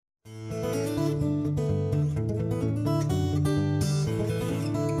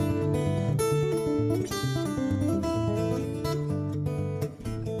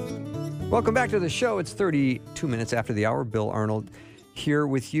Welcome back to the show. It's 32 minutes after the hour. Bill Arnold here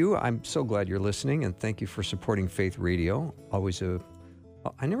with you. I'm so glad you're listening, and thank you for supporting Faith Radio.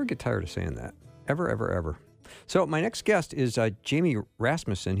 I never get tired of saying that. Ever, ever, ever. So my next guest is Jamie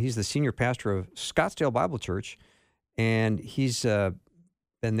Rasmussen. He's the senior pastor of Scottsdale Bible Church, and he's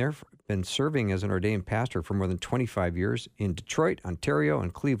been serving as an ordained pastor for more than 25 years in Detroit, Ontario,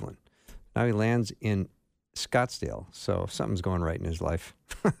 and Cleveland. Now he lands in Scottsdale, so something's going right in his life.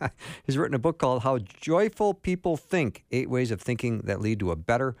 He's written a book called How Joyful People Think, 8 Ways of Thinking That Lead to a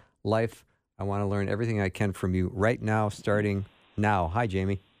Better Life. I want to learn everything I can from you right now, starting now. Hi,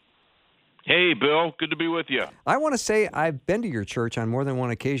 Jamie. Hey, Bill. Good to be with you. I want to say I've been to your church on more than one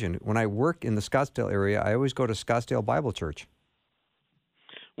occasion. When I work in the Scottsdale area, I always go to Scottsdale Bible Church.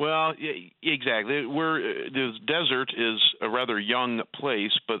 Well, exactly. The desert is a rather young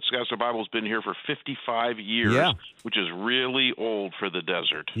place, but Scottsdale Bible's been here for 55 years, which is really old for the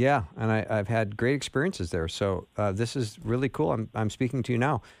desert. Yeah, and I've had great experiences there. So this is really cool. I'm speaking to you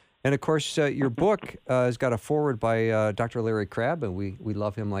now. And, of course, your book has got a foreword by Dr. Larry Crabb, and we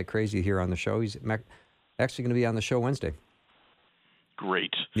love him like crazy here on the show. He's actually going to be on the show Wednesday.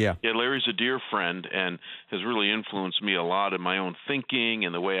 Great. Yeah, Larry's a dear friend and has really influenced me a lot in my own thinking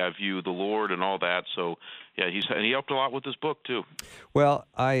and the way I view the Lord and all that. So, he helped a lot with this book, too. Well,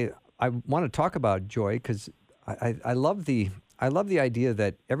 I want to talk about joy because I love the idea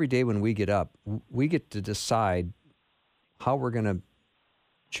that every day when we get up, we get to decide how we're going to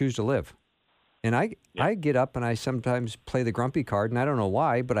choose to live. And I get up and I sometimes play the grumpy card, and I don't know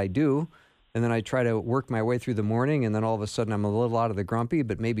why, but I do. And then I try to work my way through the morning, and then all of a sudden I'm a little out of the grumpy,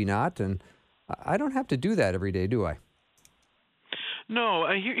 but maybe not. And I don't have to do that every day, do I? No,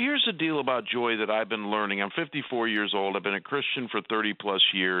 here's the deal about joy that I've been learning. I'm 54 years old. I've been a Christian for 30-plus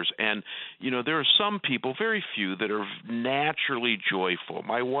years. And, there are some people, very few, that are naturally joyful.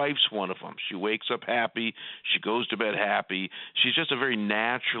 My wife's one of them. She wakes up happy. She goes to bed happy. She's just a very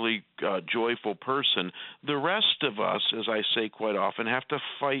naturally joyful person. The rest of us, as I say quite often, have to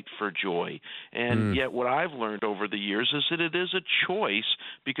fight for joy. And yet what I've learned over the years is that it is a choice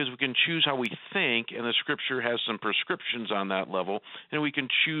because we can choose how we think, and the Scripture has some prescriptions on that level. And we can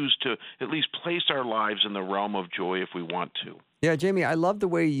choose to at least place our lives in the realm of joy if we want to. Yeah, Jamie, I love the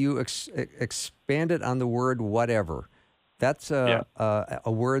way you expanded on the word whatever. That's a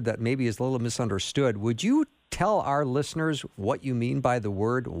word that maybe is a little misunderstood. Would you tell our listeners what you mean by the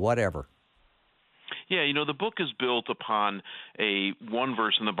word whatever? Yeah, the book is built upon one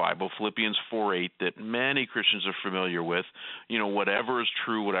verse in the Bible, Philippians 4:8, that many Christians are familiar with. Whatever is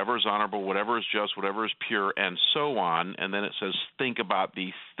true, whatever is honorable, whatever is just, whatever is pure, and so on. And then it says, think about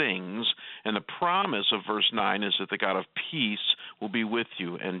these things. And the promise of verse 9 is that the God of peace will be with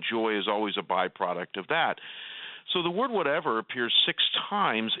you, and joy is always a byproduct of that. So the word whatever appears 6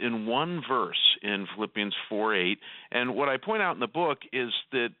 times in one verse in Philippians 4:8. And what I point out in the book is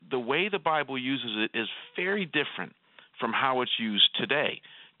that the way the Bible uses it is very different from how it's used today.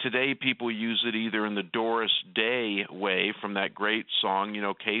 Today, people use it either in the Doris Day way from that great song,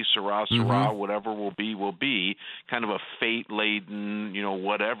 que sera, sera, whatever will be, kind of a fate-laden,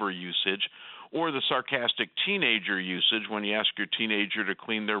 whatever usage, or the sarcastic teenager usage when you ask your teenager to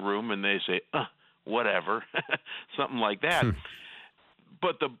clean their room and they say, whatever, something like that.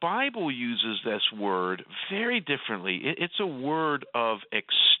 But the Bible uses this word very differently. It's a word of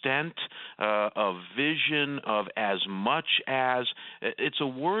extent, of vision, of as much as. It's a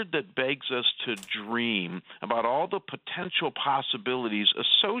word that begs us to dream about all the potential possibilities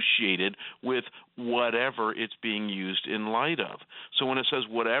associated with whatever it's being used in light of. So when it says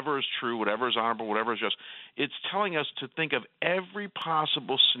whatever is true, whatever is honorable, whatever is just, it's telling us to think of every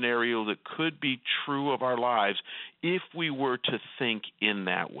possible scenario that could be true of our lives if we were to think in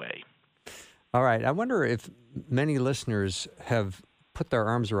that way. All right. I wonder if many listeners have put their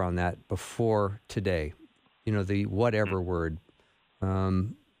arms around that before today, the whatever word,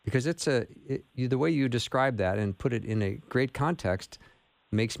 because the way you describe that and put it in a great context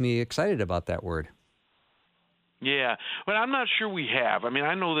makes me excited about that word. Yeah, but I'm not sure we have. I mean,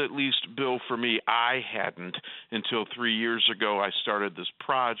 I know that at least, Bill, for me, I hadn't until 3 years ago I started this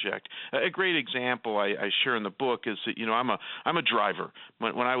project. A great example I share in the book is that, I'm a driver.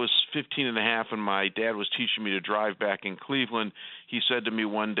 When I was 15 and a half and my dad was teaching me to drive back in Cleveland, he said to me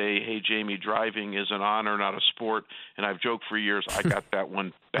one day, "Hey, Jamie, driving is an honor, not a sport." And I've joked for years I got that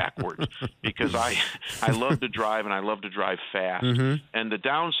one backwards because I love to drive and I love to drive fast. And the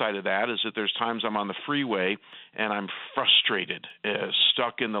downside of that is that there's times I'm on the freeway and I'm frustrated,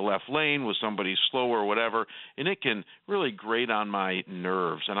 stuck in the left lane with somebody slow or whatever, and it can really grate on my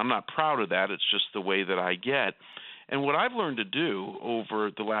nerves. And I'm not proud of that. It's just the way that I get. And what I've learned to do over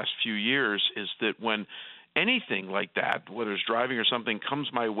the last few years is that when anything like that, whether it's driving or something, comes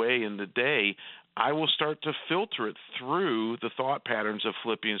my way in the day, I will start to filter it through the thought patterns of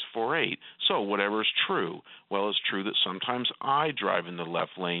Philippians 4:8. So whatever is true, well, it's true that sometimes I drive in the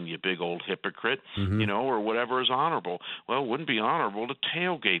left lane, you big old hypocrite, or whatever is honorable. Well, it wouldn't be honorable to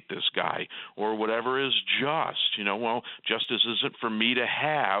tailgate this guy, or whatever is just. Well, justice isn't for me to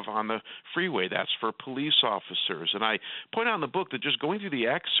have on the freeway. That's for police officers. And I point out in the book that just going through the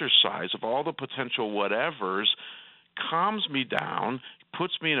exercise of all the potential whatevers calms me down,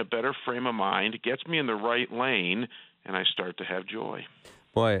 puts me in a better frame of mind, gets me in the right lane, and I start to have joy.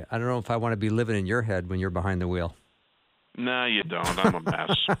 Boy, I don't know if I want to be living in your head when you're behind the wheel. No, you don't. I'm a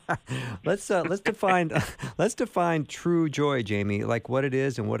mess. Let's define true joy, Jamie, like what it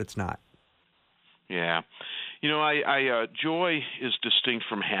is and what it's not. Yeah. Joy is distinct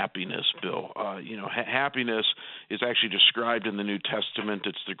from happiness, Bill. Happiness is actually described in the New Testament.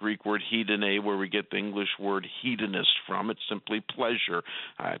 It's the Greek word hedone, where we get the English word hedonist from. It's simply pleasure.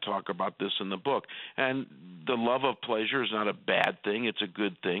 I talk about this in the book. And the love of pleasure is not a bad thing. It's a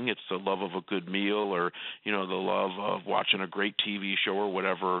good thing. It's the love of a good meal, or, the love of watching a great TV show, or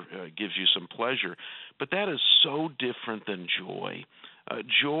whatever gives you some pleasure. But that is so different than joy.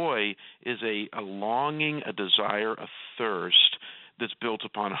 Joy is a longing, a desire, a thirst that's built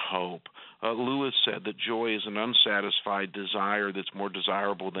upon hope. Lewis said that joy is an unsatisfied desire that's more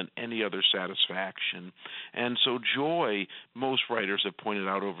desirable than any other satisfaction. And so joy, most writers have pointed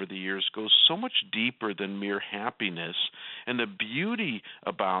out over the years, goes so much deeper than mere happiness. And the beauty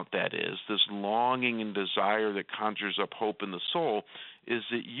about that is this longing and desire that conjures up hope in the soul is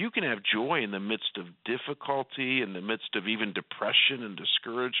that you can have joy in the midst of difficulty, in the midst of even depression and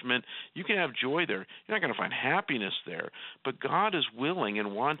discouragement. You can have joy there. You're not going to find happiness there. But God is willing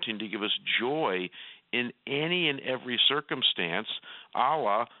and wanting to give us joy in any and every circumstance, a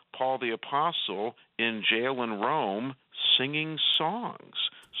la Paul the Apostle in jail in Rome singing songs.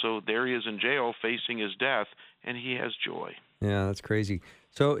 So there he is in jail facing his death, and he has joy. Yeah, that's crazy.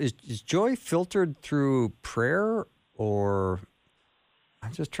 So is joy filtered through prayer, or...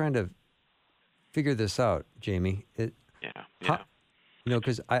 I'm just trying to figure this out, Jamie.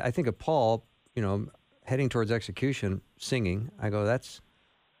 Because I think of Paul, heading towards execution, singing. I go, that's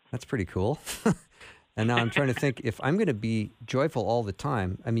pretty cool. And now I'm trying to think, if I'm going to be joyful all the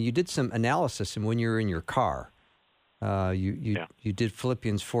time. I mean, you did some analysis, and when you're in your car, you did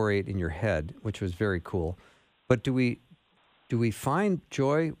Philippians 4:8 in your head, which was very cool. But do we find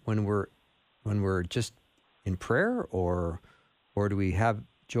joy when we're just in prayer, or do we have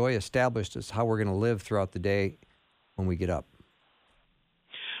joy established as how we're going to live throughout the day when we get up?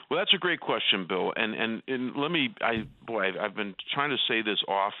 Well, that's a great question, Bill. And let me, I've been trying to say this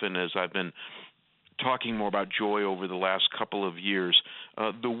often as I've been talking more about joy over the last couple of years.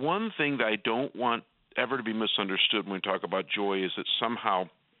 The one thing that I don't want ever to be misunderstood when we talk about joy is that somehow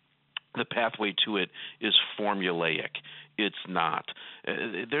the pathway to it is formulaic. It's not.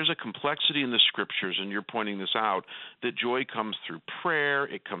 There's a complexity in the Scriptures, and you're pointing this out, that joy comes through prayer,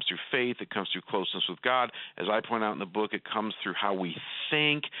 it comes through faith, it comes through closeness with God. As I point out in the book, it comes through how we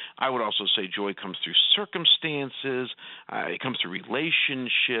think. I would also say joy comes through circumstances. It comes through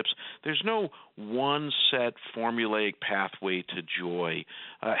relationships. There's no one set formulaic pathway to joy.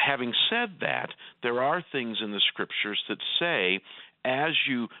 Having said that, there are things in the Scriptures that say, as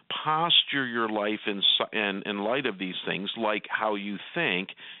you posture your life in light of these things, like how you think,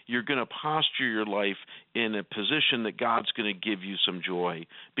 you're going to posture your life in a position that God's going to give you some joy.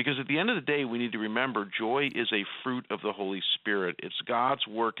 Because at the end of the day, we need to remember joy is a fruit of the Holy Spirit. It's God's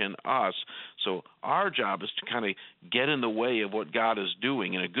work in us. So our job is to kind of get in the way of what God is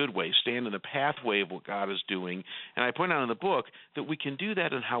doing in a good way, stand in the pathway of what God is doing. And I point out in the book that we can do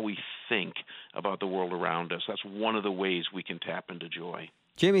that in how we think about the world around us. That's one of the ways we can tap into joy.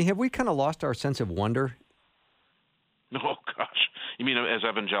 Jamie, have we kind of lost our sense of wonder? Oh, gosh. You mean as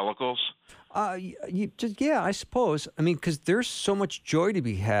evangelicals? I suppose. I mean, because there's so much joy to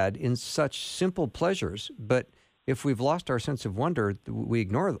be had in such simple pleasures. But if we've lost our sense of wonder, we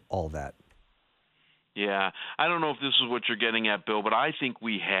ignore all that. Yeah, I don't know if this is what you're getting at, Bill, but I think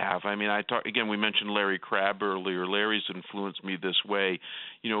we have. I mean, we mentioned Larry Crabb earlier. Larry's influenced me this way.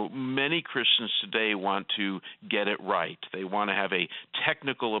 Many Christians today want to get it right. They want to have a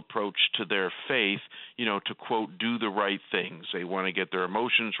technical approach to their faith, to, quote, do the right things. They want to get their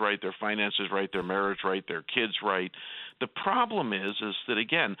emotions right, their finances right, their marriage right, their kids right. The problem is that,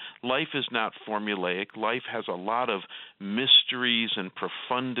 again, life is not formulaic. Life has a lot of mysteries and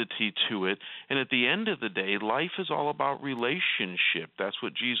profundity to it. And at the end of the day, life is all about relationship. That's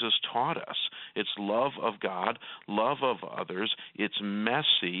what Jesus taught us. It's love of God, love of others. It's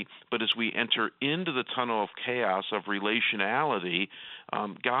messy, but as we enter into the tunnel of chaos of relationality,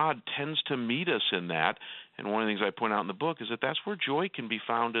 God tends to meet us in that. And one of the things I point out in the book is that that's where joy can be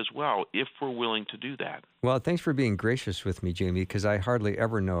found as well, if we're willing to do that. Well, thanks for being gracious with me, Jamie, because I hardly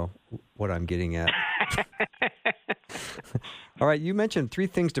ever know what I'm getting at. All right, you mentioned 3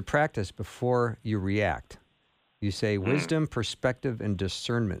 things to practice before you react. You say wisdom, perspective, and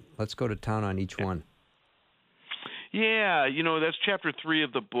discernment. Let's go to town on each one. Yeah, that's chapter 3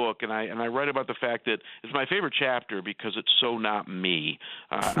 of the book, and I write about the fact that it's my favorite chapter because it's so not me.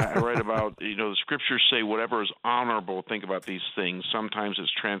 I write about, the scriptures say whatever is honorable, think about these things. Sometimes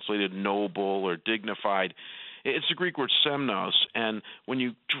it's translated noble or dignified. It's the Greek word semnos, and when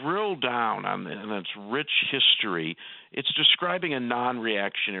you drill down on its rich history, it's describing a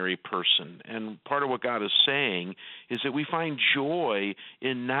non-reactionary person. And part of what God is saying is that we find joy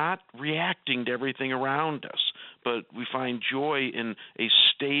in not reacting to everything around us, but we find joy in a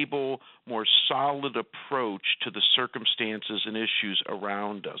stable, more solid approach to the circumstances and issues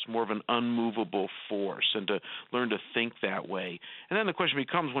around us, more of an unmovable force, and to learn to think that way. And then the question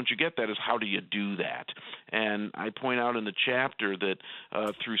becomes, once you get that, is how do you do that? And I point out in the chapter that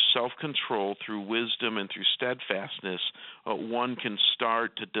through self-control, through wisdom, and through steadfastness, one can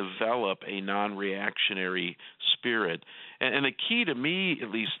start to develop a non-reactionary spirit. And the key to me, at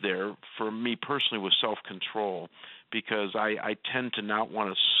least there, for me personally, was self-control, because I tend to not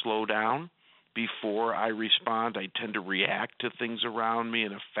want to slow down before I respond. I tend to react to things around me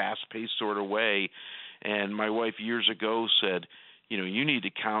in a fast-paced sort of way. And my wife years ago said, you need to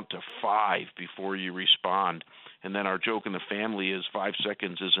count to 5 before you respond. And then our joke in the family is 5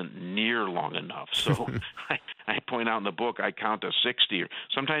 seconds isn't near long enough. So I point out in the book, I count to 60, or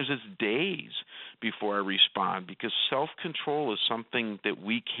sometimes it's days before I respond, because self-control is something that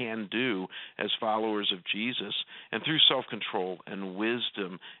we can do as followers of Jesus. And through self-control and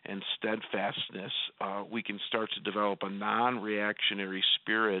wisdom and steadfastness, we can start to develop a non-reactionary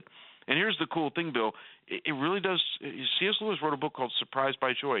spirit. And here's the cool thing, Bill. It really does. C.S. Lewis wrote a book called Surprised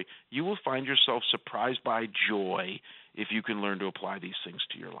by Joy. You will find yourself surprised by joy if you can learn to apply these things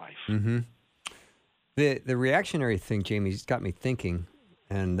to your life. Mm-hmm. The reactionary thing, Jamie's got me thinking,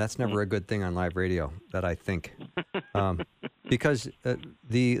 and that's never a good thing on live radio, that I think. Because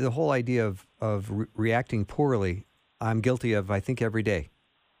the whole idea of reacting poorly, I'm guilty of, I think, every day.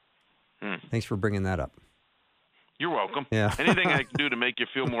 Thanks for bringing that up. You're welcome. Yeah. Anything I can do to make you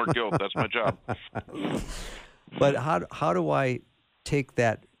feel more guilt, that's my job. But how do I take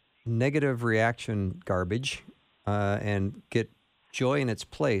that negative reaction garbage and get joy in its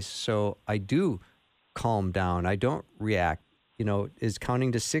place so I do calm down, I don't react, is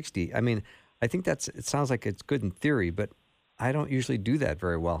counting to 60. I mean, I think it sounds like it's good in theory, but I don't usually do that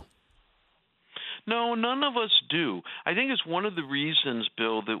very well. No, none of us do. I think it's one of the reasons,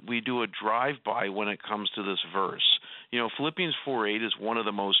 Bill, that we do a drive-by when it comes to this verse. Philippians 4:8 is one of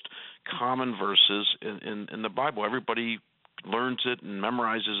the most common verses in the Bible. Everybody learns it and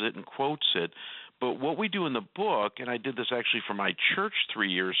memorizes it and quotes it. But what we do in the book, and I did this actually for my church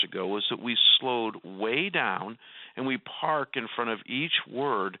 3 years ago, is that we slowed way down and we park in front of each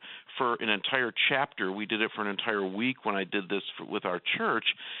word for an entire chapter. We did it for an entire week when I did this with our church.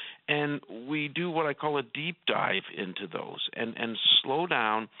 And we do what I call a deep dive into those and slow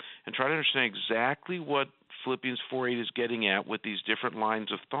down and try to understand exactly what Philippians 4:8 is getting at with these different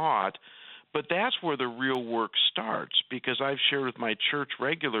lines of thought. But that's where the real work starts, because I've shared with my church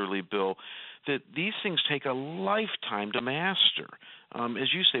regularly, Bill, that these things take a lifetime to master.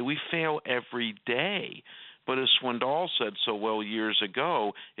 As you say, we fail every day. But as Swindoll said so well years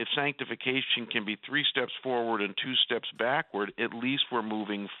ago, if sanctification can be 3 steps forward and 2 steps backward, at least we're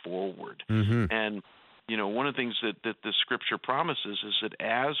moving forward. Mm-hmm. And, one of the things that the Scripture promises is that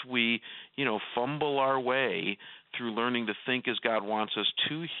as we, fumble our way through learning to think as God wants us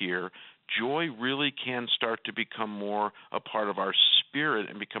to here, joy really can start to become more a part of our spirit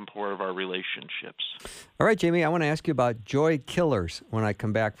and become part of our relationships. All right, Jamie, I want to ask you about joy killers when I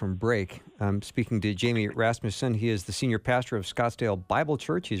come back from break. I'm speaking to Jamie Rasmussen. He is the senior pastor of Scottsdale Bible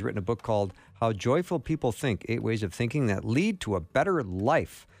Church. He's written a book called How Joyful People Think, 8 Ways of Thinking That Lead to a Better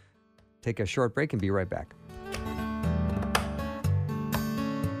Life. Take a short break and be right back.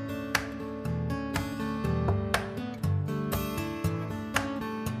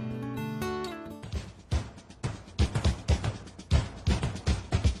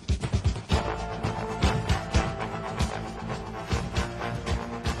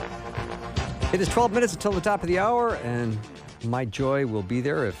 It is 12 minutes until the top of the hour, and my joy will be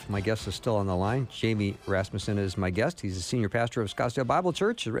there if my guest is still on the line. Jamie Rasmussen is my guest. He's a senior pastor of Scottsdale Bible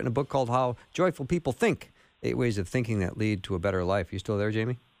Church. He's written a book called How Joyful People Think, 8 Ways of Thinking That Lead to a Better Life. You still there,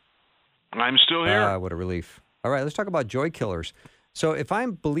 Jamie? I'm still here. What a relief. All right, let's talk about joy killers. So if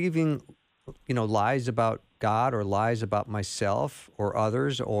I'm believing, lies about God or lies about myself or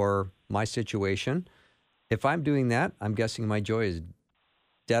others or my situation, if I'm doing that, I'm guessing my joy is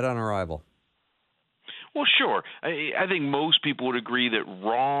dead on arrival. Well, sure. I think most people would agree that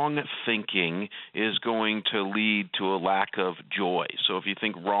wrong thinking is going to lead to a lack of joy. So if you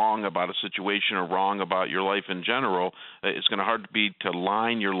think wrong about a situation or wrong about your life in general, it's going to hard be to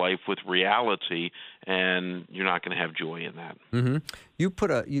line your life with reality, and you're not going to have joy in that. Mm-hmm.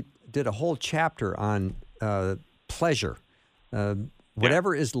 You did a whole chapter on pleasure.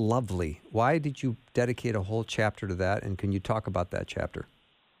 Whatever is lovely. Why did you dedicate a whole chapter to that, and can you talk about that chapter?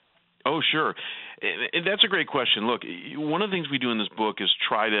 Oh, sure. And that's a great question. Look, one of the things we do in this book is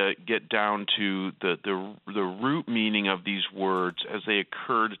try to get down to the root meaning of these words as they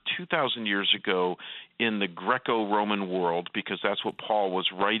occurred 2,000 years ago in the Greco-Roman world, because that's what Paul was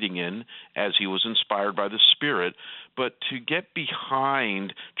writing in as he was inspired by the Spirit. But to get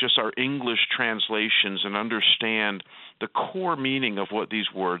behind just our English translations and understand the core meaning of what these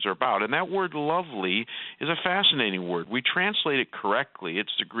words are about. And that word lovely is a fascinating word. We translate it correctly.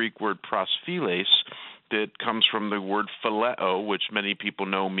 It's the Greek word prosphiles that comes from the word phileo, which many people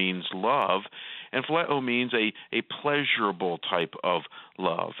know means love. And phileo means a pleasurable type of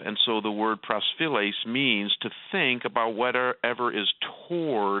love. And so the word prosphiles means to think about whatever is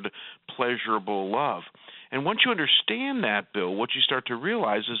toward pleasurable love. And once you understand that, Bill, what you start to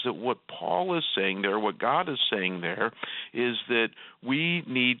realize is that what Paul is saying there, what God is saying there, is that we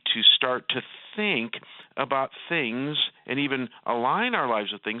need to start to think about things and even align our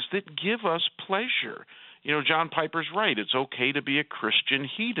lives with things that give us pleasure. John Piper's right. It's okay to be a Christian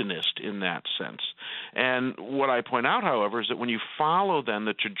hedonist in that sense. And what I point out, however, is that when you follow then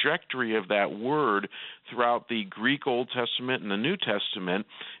the trajectory of that word throughout the Greek Old Testament and the New Testament,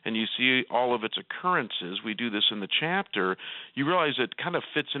 and you see all of its occurrences, we do this in the chapter, you realize it kind of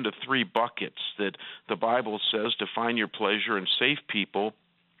fits into 3 buckets that the Bible says to find your pleasure in safe people,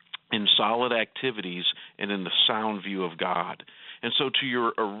 in solid activities, and in the sound view of God. And so to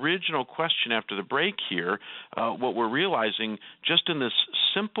your original question after the break here, what we're realizing just in this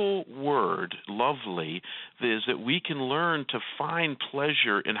simple word, lovely, is that we can learn to find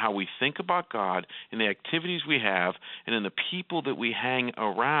pleasure in how we think about God, in the activities we have, and in the people that we hang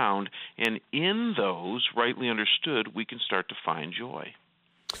around. And in those, rightly understood, we can start to find joy.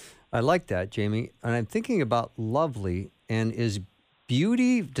 I like that, Jamie. And I'm thinking about lovely, and is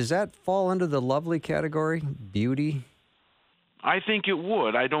beauty, does that fall under the lovely category? Beauty? I think it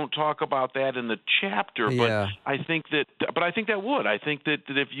would. I don't talk about that in the chapter, but I think that would. I think that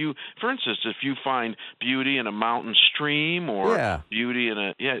if you, for instance, if you find beauty in a mountain stream or beauty in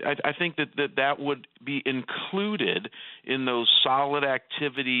I think that would be included in those solid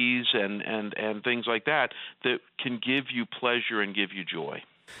activities and things like that can give you pleasure and give you joy.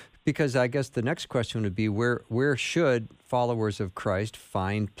 Because I guess the next question would be, where should followers of Christ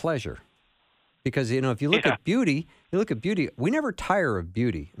find pleasure? Because, if you look at beauty, we never tire of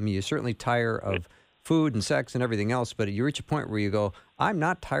beauty. I mean, you certainly tire of food and sex and everything else, but you reach a point where you go, I'm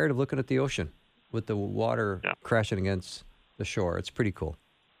not tired of looking at the ocean with the water crashing against the shore. It's pretty cool.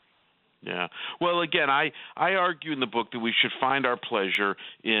 Yeah. Well, again, I argue in the book that we should find our pleasure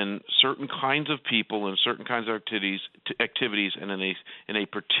in certain kinds of people and certain kinds of activities, and in a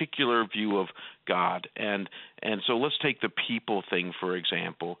particular view of God. And so let's take the people thing, for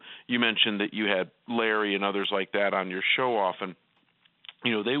example. You mentioned that you had Larry and others like that on your show often.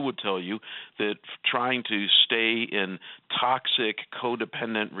 They would tell you that trying to stay in toxic,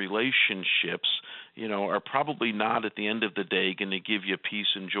 codependent relationships, are probably not at the end of the day going to give you peace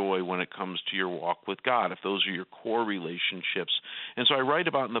and joy when it comes to your walk with God, if those are your core relationships. And so I write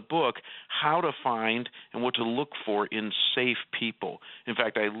about in the book how to find and what to look for in safe people. In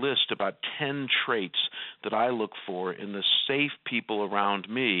fact, I list about 10 traits that I look for in the safe people around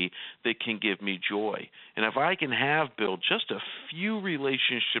me that can give me joy. And if I can have, Bill, just a few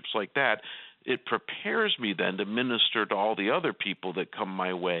relationships like that, it prepares me then to minister to all the other people that come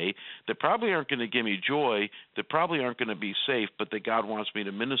my way that probably aren't going to give me joy, that probably aren't going to be safe, but that God wants me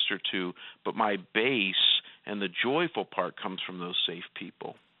to minister to. But my base and the joyful part comes from those safe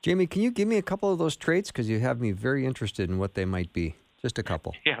people. Jamie, can you give me a couple of those traits? Because you have me very interested in what they might be. Just a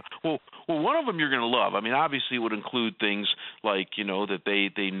couple. Yeah. Well, one of them you're going to love. I mean, obviously it would include things like, that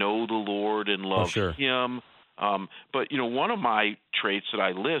they know the Lord and love Him. But one of my traits that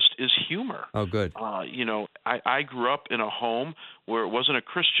I list is humor. Oh, good. I grew up in a home where it wasn't a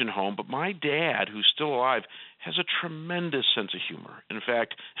Christian home, but my dad, who's still alive, has a tremendous sense of humor. In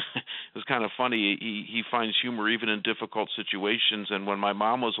fact, it's kind of funny. He finds humor even in difficult situations. And when my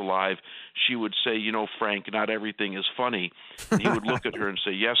mom was alive, she would say, Frank, not everything is funny. And he would look at her and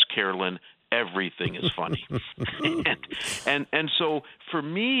say, yes, Carolyn, everything is funny. and so for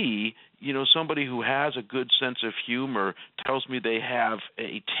me, somebody who has a good sense of humor tells me they have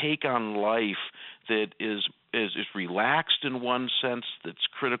a take on life that is relaxed in one sense, that's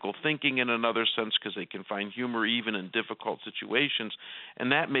critical thinking in another sense, because they can find humor even in difficult situations,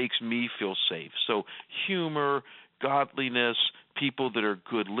 and that makes me feel safe. So humor, godliness, people that are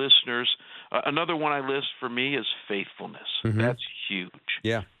good listeners. Another one I list for me is faithfulness. Mm-hmm. That's huge.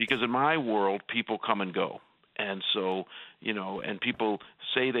 Yeah. Because in my world, people come and go. And so, and people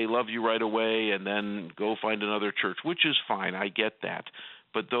say they love you right away and then go find another church, which is fine. I get that.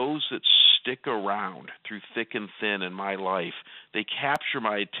 But those that stick around through thick and thin in my life, they capture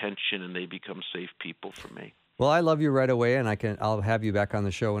my attention and they become safe people for me. Well, I love you right away, and I'll have you back on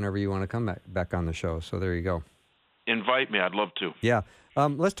the show whenever you want to come back on the show. So there you go. Invite me. I'd love to. Yeah.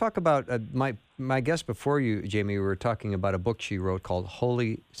 Let's talk about my guest before you, Jamie. We were talking about a book she wrote called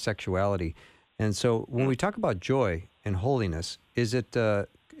Holy Sexuality. And so when we talk about joy and holiness, is it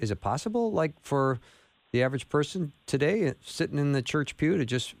possible, like for the average person today, sitting in the church pew,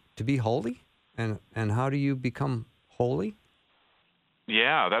 to be holy? And how do you become holy?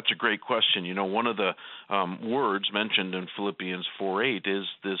 Yeah, that's a great question. One of the words mentioned in Philippians 4:8 is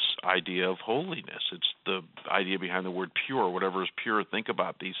this idea of holiness. It's the idea behind the word pure. Whatever is pure, think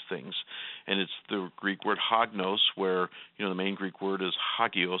about these things. And it's the Greek word hagnos, where the main Greek word is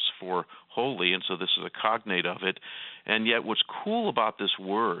hagios for holy, and so this is a cognate of it. And yet what's cool about this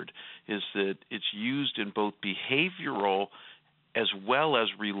word is that it's used in both behavioral as well as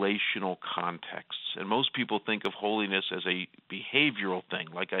relational contexts. And most people think of holiness as a behavioral thing,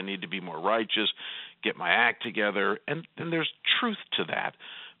 like I need to be more righteous, get my act together, and there's truth to that.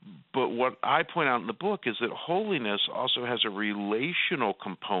 But what I point out in the book is that holiness also has a relational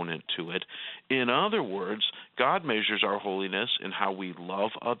component to it. In other words, God measures our holiness in how we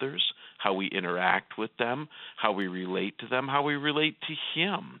love others, how we interact with them, how we relate to them, how we relate to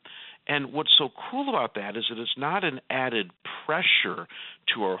Him. And what's so cool about that is that it's not an added pressure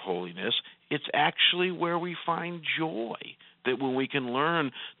to our holiness. It's actually where we find joy. That when we can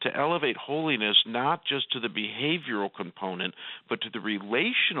learn to elevate holiness not just to the behavioral component, but to the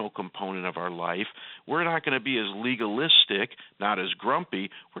relational component of our life, we're not going to be as legalistic, not as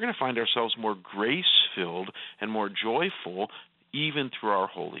grumpy. We're going to find ourselves more grace-filled and more joyful even through our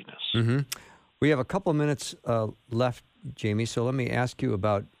holiness. Mm-hmm. We have a couple minutes left, Jamie, so let me ask you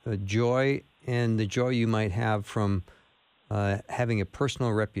about joy and the joy you might have from having a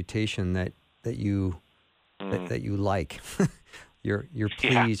personal reputation that you like. You're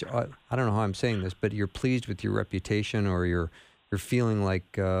pleased. Yeah. I don't know how I'm saying this, but you're pleased with your reputation, or you're feeling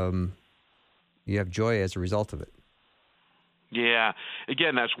like you have joy as a result of it. Yeah.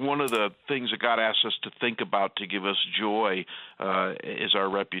 Again, that's one of the things that God asks us to think about to give us joy is our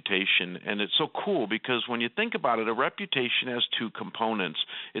reputation. And it's so cool because when you think about it, a reputation has two components.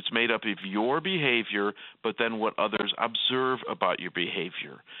 It's made up of your behavior, but then what others observe about your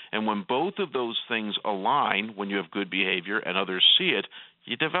behavior. And when both of those things align, when you have good behavior and others see it,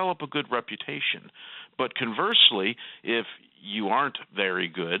 you develop a good reputation. But conversely, if you aren't very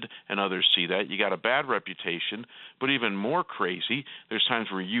good and others see that, you got a bad reputation. But even more crazy, there's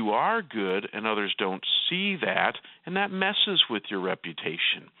times where you are good and others don't see that, and that messes with your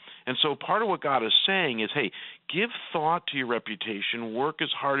reputation. And so part of what God is saying is, hey, give thought to your reputation, work as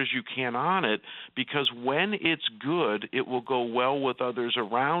hard as you can on it, because when it's good, it will go well with others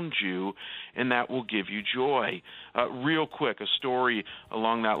around you, and that will give you joy. Real quick, a story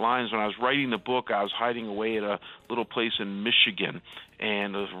along that lines. When I was writing the book, I was hiding away at a little place in Michigan,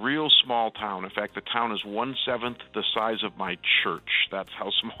 and a real small town. In fact, the town is 1/7 the size of my church. That's how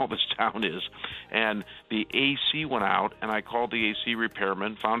small this town is. And the AC went out, and I called the AC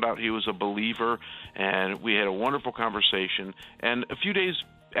repairman, found out he was a believer, and we had a wonderful conversation. And a few days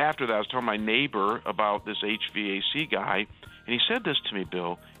after that, I was telling my neighbor about this HVAC guy, and he said this to me,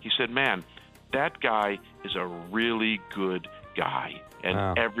 Bill. He said, man, that guy is a really good guy,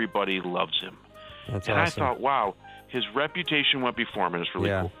 and everybody loves him. That's and awesome. I thought, wow, his reputation went before him, and it's really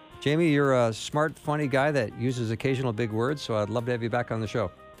cool. Jamie, you're a smart, funny guy that uses occasional big words, so I'd love to have you back on the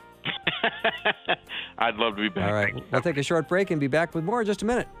show. I'd love to be back. All right. We'll take a short break and be back with more in just a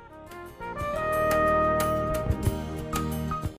minute.